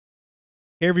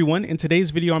Hey everyone, in today's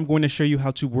video, I'm going to show you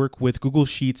how to work with Google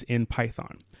Sheets in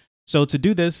Python. So to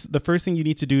do this, the first thing you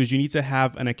need to do is you need to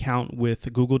have an account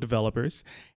with Google developers.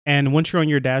 And once you're on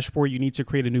your dashboard, you need to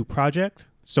create a new project.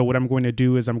 So what I'm going to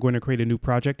do is I'm going to create a new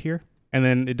project here. And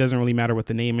then it doesn't really matter what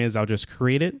the name is, I'll just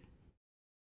create it.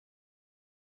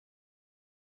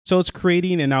 So it's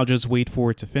creating and I'll just wait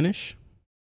for it to finish.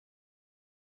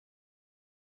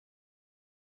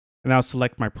 And I'll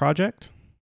select my project.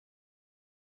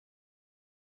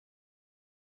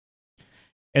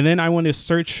 And then I want to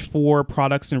search for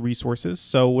products and resources.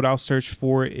 So what I'll search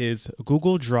for is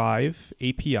Google Drive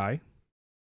API.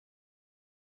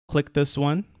 Click this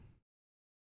one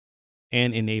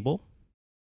and enable.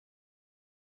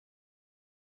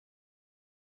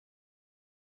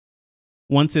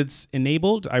 Once it's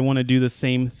enabled, I want to do the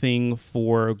same thing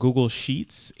for Google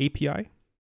Sheets API.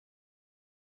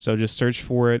 So just search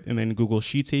for it and then Google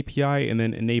Sheets API and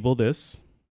then enable this.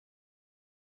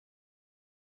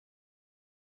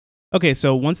 Okay,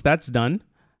 so once that's done,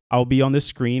 I'll be on this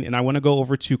screen and I want to go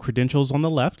over to credentials on the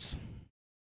left.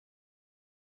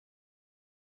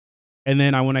 And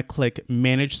then I want to click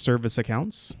manage service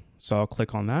accounts. So I'll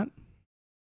click on that.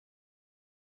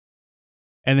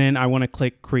 And then I want to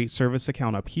click create service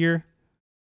account up here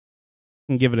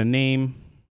and give it a name,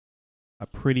 a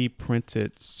pretty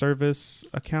printed service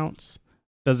account.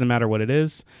 Doesn't matter what it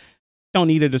is. Don't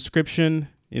need a description.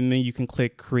 And then you can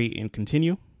click create and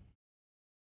continue.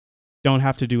 Don't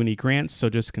have to do any grants, so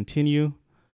just continue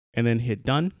and then hit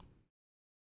done.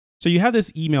 So you have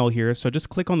this email here, so just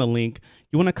click on the link.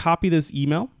 You want to copy this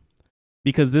email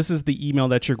because this is the email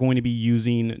that you're going to be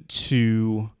using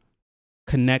to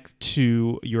connect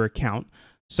to your account.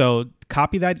 So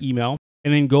copy that email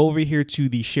and then go over here to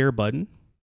the share button.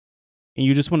 And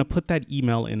you just want to put that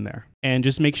email in there and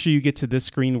just make sure you get to this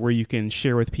screen where you can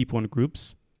share with people in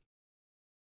groups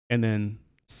and then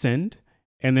send.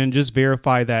 And then just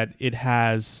verify that it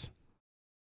has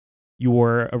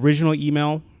your original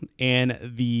email and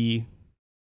the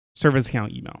service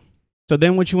account email. So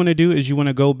then what you want to do is you want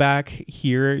to go back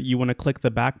here. You want to click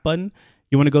the back button.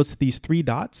 You want to go to these three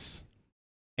dots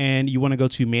and you want to go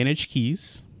to manage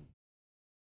keys.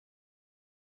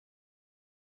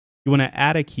 You want to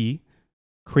add a key,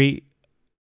 create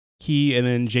key, and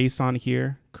then JSON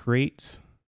here, create.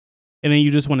 And then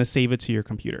you just want to save it to your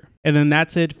computer. And then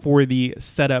that's it for the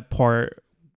setup part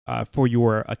for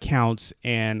your accounts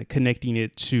and connecting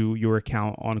it to your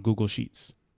account on Google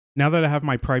Sheets. Now that I have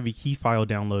my private key file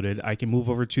downloaded, I can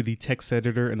move over to the text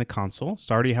editor in the console.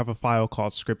 So I already have a file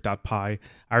called script.py. I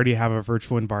already have a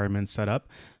virtual environment set up.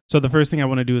 So the first thing I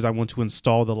want to do is I want to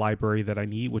install the library that I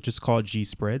need, which is called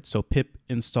gspread. So pip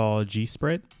install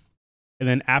gspread. And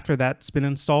then after that's been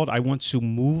installed, I want to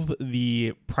move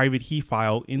the private key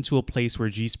file into a place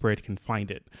where gspread can find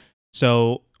it.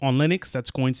 So on Linux, that's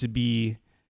going to be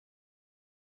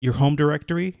your home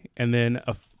directory and then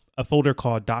a folder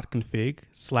called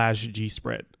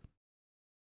 .config/gspread.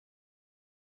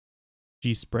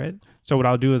 gspread. So what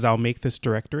I'll do is I'll make this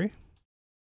directory.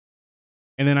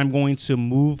 And then I'm going to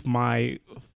move my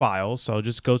file. So I'll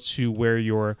just go to where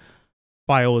your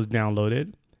file is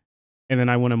downloaded. And then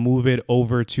I want to move it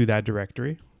over to that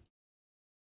directory.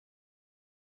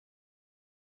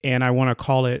 And I want to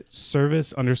call it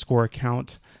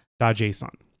service_account.json.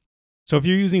 So if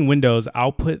you're using Windows,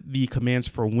 I'll put the commands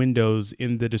for Windows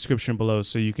in the description below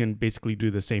so you can basically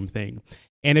do the same thing.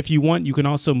 And if you want, you can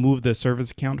also move the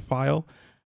service account file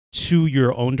to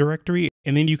your own directory,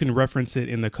 and then you can reference it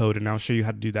in the code, and I'll show you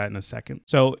how to do that in a second.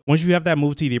 So once you have that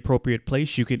moved to the appropriate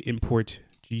place, you can import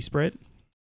gspread.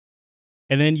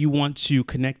 And then you want to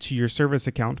connect to your service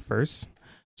account first.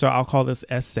 So I'll call this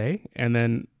SA and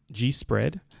then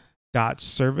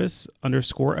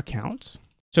gspread.service_account.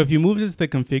 So if you move this to the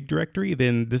config directory,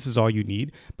 then this is all you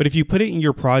need. But if you put it in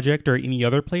your project or any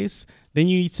other place, then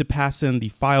you need to pass in the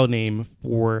file name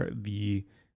for the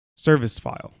service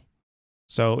file.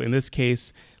 So in this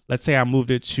case, let's say I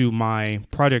moved it to my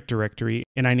project directory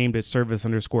and I named it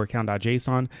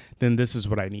service_account.json, then this is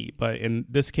what I need. But in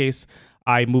this case,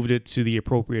 I moved it to the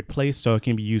appropriate place so it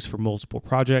can be used for multiple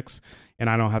projects and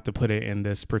I don't have to put it in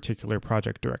this particular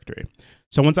project directory.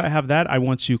 So once I have that, I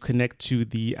want to connect to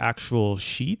the actual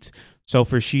sheet. So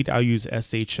for sheet, I'll use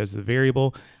sh as the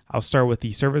variable. I'll start with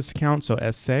the service account, so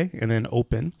SA, and then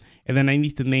open. And then I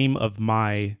need the name of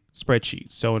my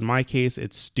spreadsheet. So in my case,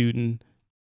 it's students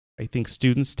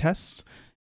tests.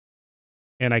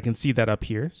 And I can see that up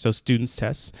here. So students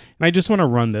tests. And I just want to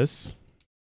run this.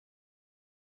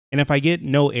 And if I get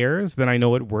no errors, then I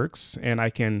know it works and I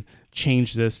can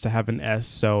change this to have an S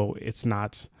so it's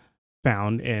not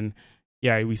found. And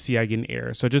yeah, we see I get an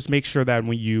error. So just make sure that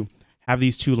when you have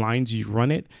these two lines, you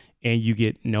run it, and you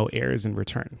get no errors in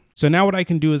return. So now what I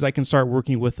can do is I can start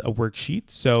working with a worksheet.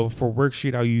 So for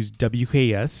worksheet, I'll use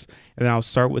WKS, and then I'll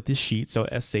start with this sheet, so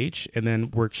SH, and then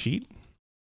worksheet.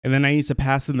 And then I need to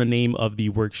pass in the name of the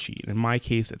worksheet. In my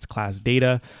case, it's class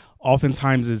data.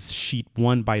 Oftentimes it's sheet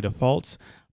 1 by default,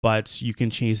 but you can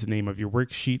change the name of your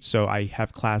worksheet. So I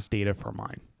have class data for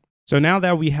mine. So now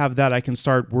that we have that, I can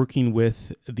start working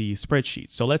with the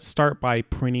spreadsheet. So let's start by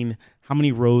printing how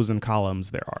many rows and columns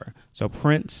there are. So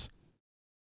print,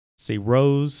 say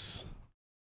rows,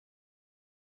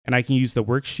 and I can use the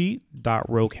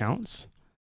worksheet.row counts.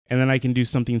 And then I can do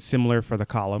something similar for the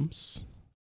columns.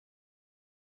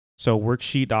 So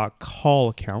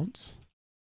worksheet.call count,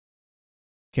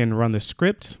 can run the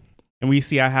script, and we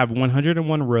see I have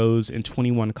 101 rows and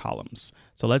 21 columns.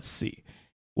 So let's see.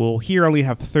 Well, here I only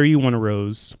have 31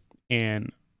 rows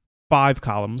and 5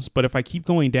 columns, but if I keep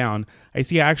going down, I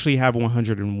see I actually have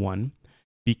 101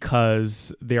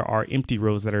 because there are empty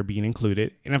rows that are being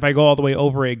included. And if I go all the way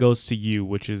over, it goes to U,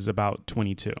 which is about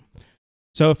 22.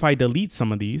 So if I delete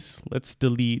some of these, let's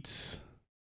delete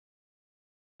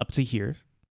up to here.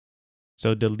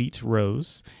 So delete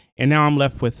rows. And now I'm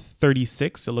left with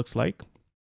 36, it looks like.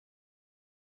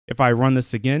 If I run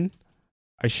this again,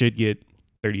 I should get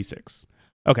 36.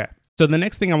 Okay, so the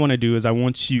next thing I want to do is I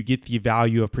want to get the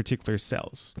value of particular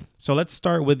cells. So let's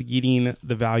start with getting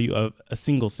the value of a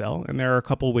single cell. And there are a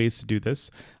couple ways to do this.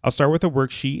 I'll start with a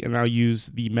worksheet and I'll use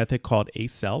the method called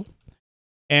aCell.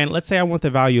 And let's say I want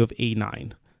the value of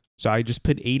A9. So I just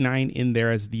put A9 in there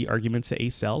as the argument to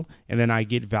aCell, and then I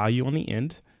get value on the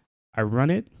end. I run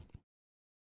it,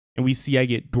 and we see I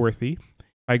get Dorothy.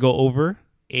 If I go over,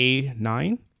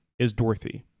 A9 is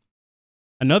Dorothy.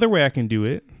 Another way I can do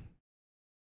it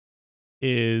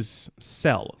is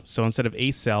cell. So instead of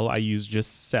aCell, I use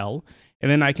just cell,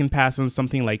 and then I can pass in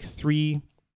something like 3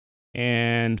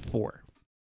 and 4.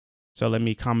 So let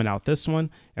me comment out this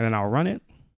one, and then I'll run it.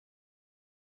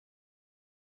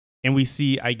 And we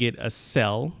see I get a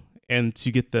cell, and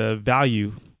to get the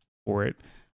value for it,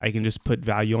 I can just put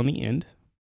value on the end,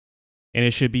 and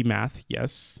it should be math,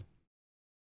 yes.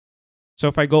 So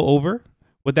if I go over,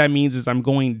 what that means is I'm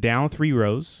going down 3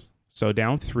 rows, so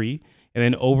down 3, and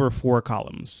then over 4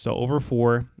 columns. So over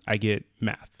 4, I get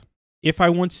math. If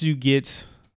I want to get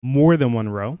more than 1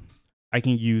 row, I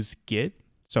can use get,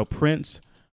 so print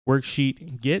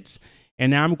worksheet get, and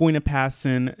now I'm going to pass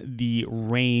in the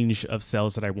range of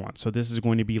cells that I want. So this is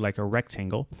going to be like a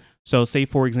rectangle. So say,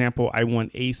 for example, I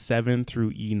want A7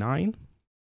 through E9.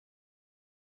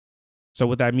 So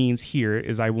what that means here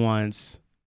is I want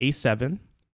A7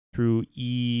 through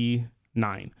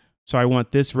E9. So I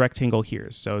want this rectangle here.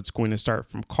 So it's going to start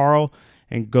from Carl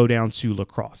and go down to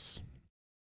lacrosse.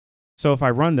 So if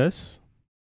I run this,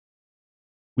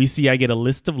 we see I get a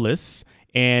list of lists.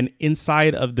 And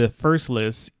inside of the first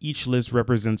list, each list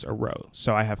represents a row.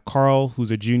 So I have Carl, who's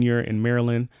a junior in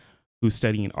Maryland, who's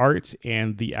studying art,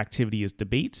 and the activity is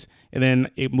debate. And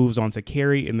then it moves on to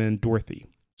Carrie and then Dorothy.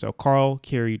 So Carl,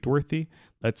 Carrie, Dorothy.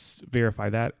 Let's verify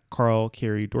that. Carl,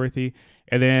 Carrie, Dorothy.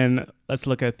 And then let's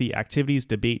look at the activities: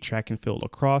 debate, track and field,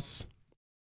 lacrosse.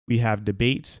 We have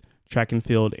debate, track and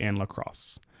field, and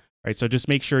lacrosse. Right, so just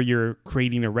make sure you're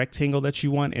creating a rectangle that you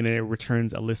want, and it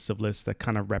returns a list of lists that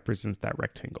kind of represents that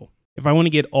rectangle. If I want to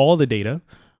get all the data,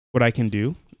 what I can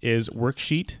do is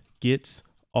worksheet get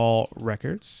all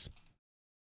records,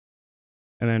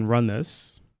 and then run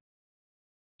this.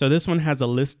 So this one has a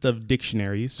list of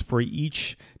dictionaries. For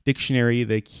each dictionary,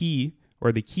 the key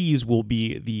or the keys will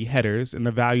be the headers, and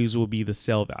the values will be the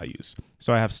cell values.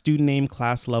 So I have student name,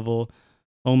 class level,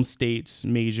 home states,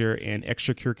 major, and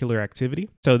extracurricular activity.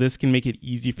 So this can make it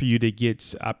easy for you to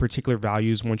get particular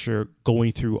values once you're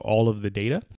going through all of the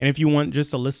data. And if you want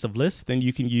just a list of lists, then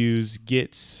you can use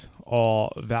get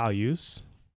all values.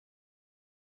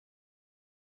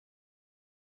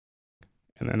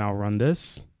 And then I'll run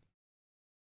this.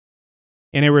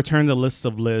 And it returns a list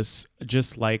of lists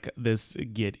just like this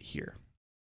get here.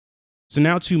 So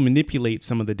now to manipulate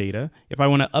some of the data, if I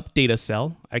want to update a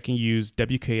cell, I can use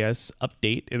WKS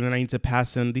update, and then I need to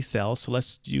pass in the cell. So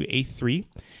let's do A3.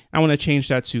 I want to change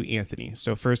that to Anthony.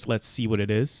 So first, let's see what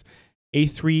it is.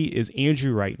 A3 is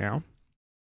Andrew right now,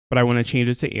 but I want to change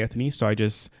it to Anthony. So I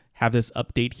just have this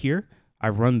update here. I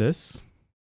run this.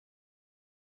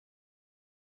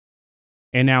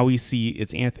 And now we see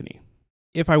it's Anthony.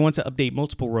 If I want to update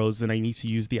multiple rows, then I need to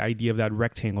use the idea of that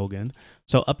rectangle again.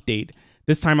 So update.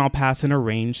 This time I'll pass in a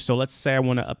range. So let's say I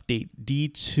want to update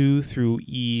D2 through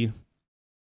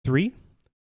E3.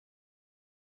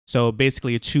 So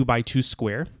basically a 2 by 2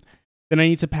 square. Then I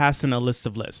need to pass in a list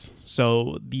of lists.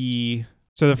 So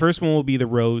So the first one will be the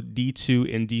row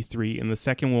D2 and D3, and the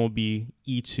second one will be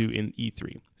E2 and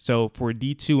E3. So for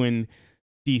D2 and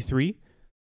D3,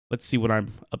 let's see what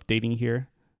I'm updating here.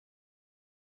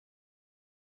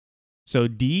 So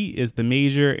D is the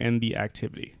major and the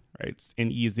activity, right?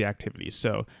 And E is the activity.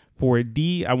 So for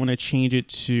D, I want to change it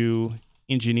to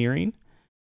engineering,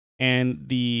 and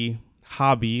the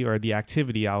hobby or the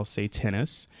activity, I'll say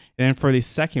tennis. And then for the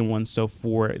second one, so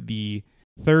for the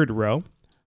third row,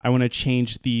 I want to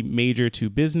change the major to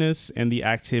business and the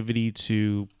activity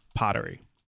to pottery.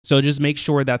 So just make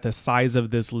sure that the size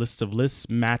of this list of lists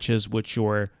matches what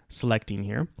you're selecting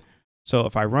here. So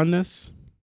if I run this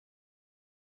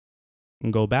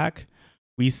and go back,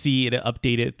 we see it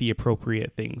updated the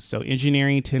appropriate things. So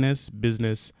engineering, tennis,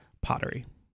 business, pottery.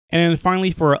 And then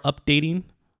finally, for updating,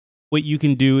 what you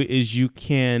can do is you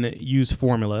can use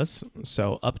formulas.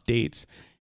 So updates.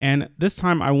 And this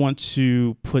time I want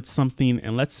to put something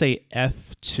in, let's say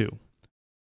F2.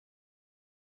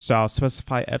 So I'll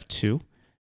specify F2.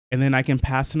 And then I can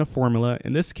pass in a formula.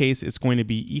 In this case, it's going to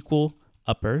be equal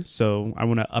upper. So I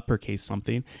want to uppercase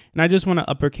something. And I just want to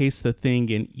uppercase the thing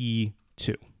in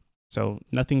E2. So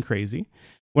nothing crazy.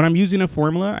 When I'm using a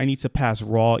formula, I need to pass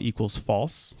raw equals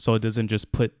false. So it doesn't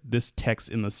just put this text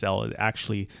in the cell. It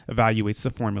actually evaluates the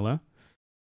formula.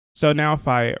 So now if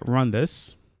I run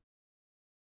this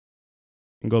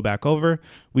and go back over,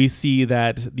 we see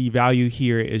that the value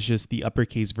here is just the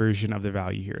uppercase version of the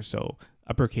value here. So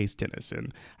uppercase tennis.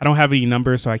 And I don't have any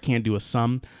numbers, so I can't do a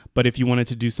sum. But if you wanted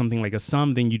to do something like a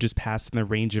sum, then you just pass in the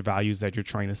range of values that you're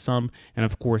trying to sum. And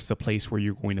of course, the place where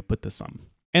you're going to put the sum.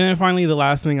 And then finally, the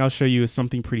last thing I'll show you is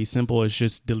something pretty simple. It's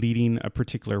just deleting a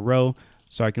particular row.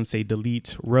 So I can say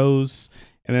delete rows.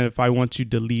 And then if I want to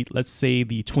delete, let's say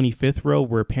the 25th row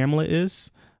where Pamela is,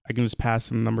 I can just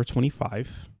pass in the number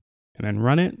 25 and then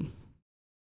run it.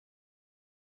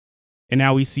 And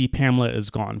now we see Pamela is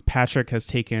gone. Patrick has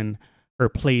taken her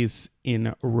place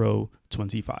in row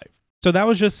 25. So that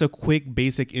was just a quick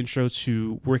basic intro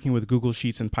to working with Google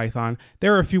Sheets and Python.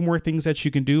 There are a few more things that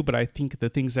you can do, but I think the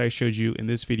things that I showed you in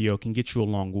this video can get you a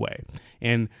long way.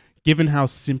 And given how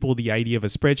simple the idea of a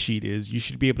spreadsheet is, you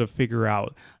should be able to figure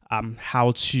out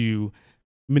how to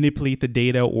manipulate the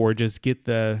data or just get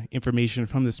the information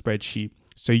from the spreadsheet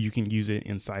so you can use it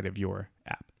inside of your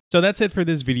app. So that's it for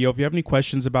this video. If you have any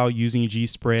questions about using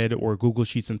gspread or Google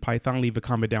Sheets in Python, leave a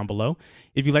comment down below.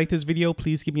 If you like this video,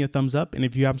 please give me a thumbs up. And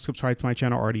if you haven't subscribed to my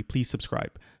channel already, please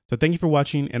subscribe. So thank you for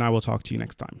watching, and I will talk to you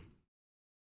next time.